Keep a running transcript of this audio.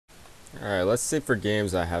Alright, let's see for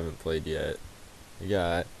games I haven't played yet. We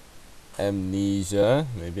got Amnesia.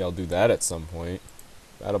 Maybe I'll do that at some point.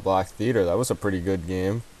 Battle Block Theater. That was a pretty good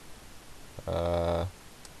game. Uh,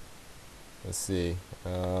 let's see.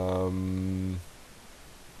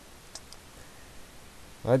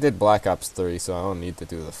 I did Black Ops 3, so I don't need to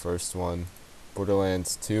do the first one.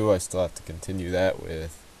 Borderlands 2, I still have to continue that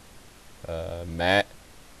with Matt.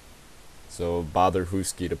 So bother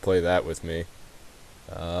Husky to play that with me.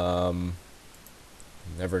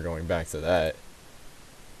 Never going back to that.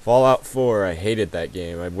 Fallout 4, I hated that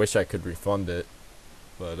game. I wish I could refund it,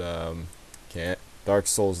 but can't. Dark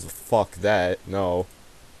Souls, fuck that. No.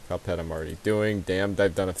 Cuphead I'm already doing. Damned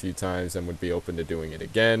I've done a few times and would be open to doing it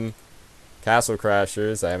again. Castle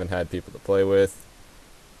Crashers, I haven't had people to play with.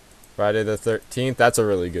 Friday the 13th, that's a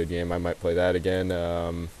really good game. I might play that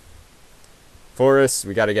again. Forest,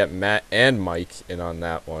 we got to get Matt and Mike in on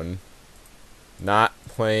that one. Not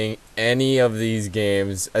playing any of these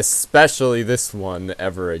games, especially this one,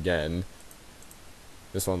 ever again.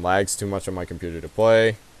 This one lags too much on my computer to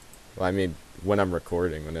play. Well, I mean, when I'm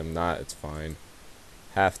recording. When I'm not, it's fine.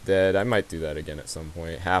 Half Dead, I might do that again at some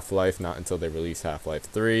point. Half-Life, not until they release Half-Life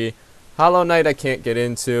 3. Hollow Knight I can't get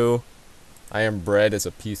into. I Am Bread is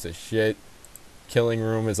a piece of shit. Killing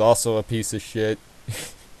Room is also a piece of shit.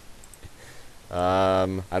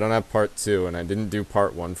 I don't have part 2, and I didn't do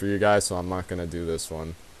part 1 for you guys, so I'm not gonna do this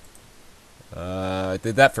one. I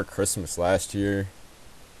did that for Christmas last year.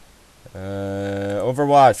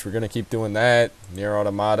 Overwatch, we're gonna keep doing that. Nier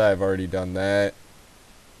Automata, I've already done that.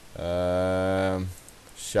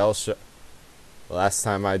 Shellshock. Last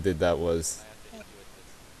time I did that was...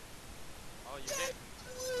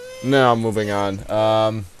 No, moving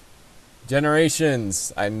on.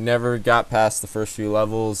 Generations, I never got past the first few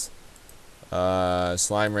levels.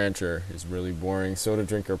 Slime Rancher is really boring. Soda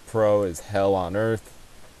Drinker Pro is hell on earth.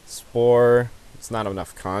 Spore, it's not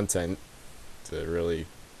enough content to really...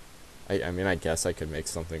 I mean, I guess I could make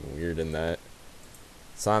something weird in that.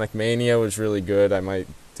 Sonic Mania was really good. I might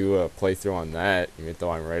do a playthrough on that, even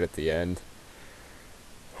though I'm right at the end.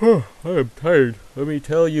 I am tired, let me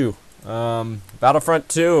tell you. Battlefront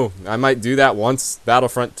 2. I might do that once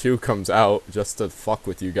Battlefront 2 comes out, just to fuck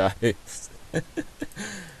with you guys.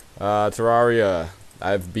 Terraria.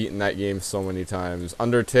 I've beaten that game so many times.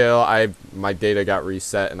 Undertale, my data got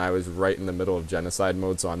reset and I was right in the middle of genocide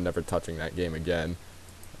mode, so I'm never touching that game again.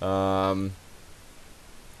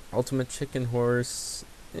 Ultimate Chicken Horse.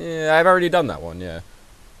 Yeah, I've already done that one, yeah.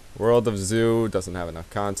 World of Zoo doesn't have enough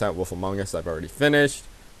content. Wolf Among Us, I've already finished.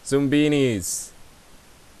 Zoombinis.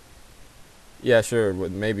 Yeah, sure,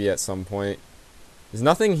 maybe at some point. There's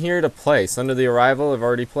nothing here to play. Under the Arrival, I've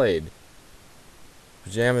already played.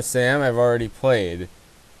 Pajama Sam, I've already played.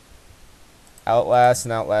 Outlast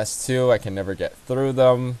and Outlast 2, I can never get through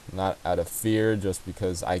them. Not out of fear, just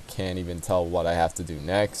because I can't even tell what I have to do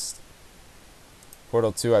next.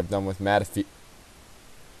 Portal 2, I've done with Matt.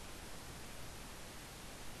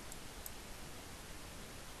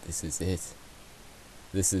 This is it.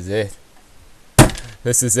 This is it.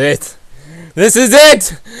 This is it. This is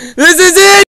it! This is it!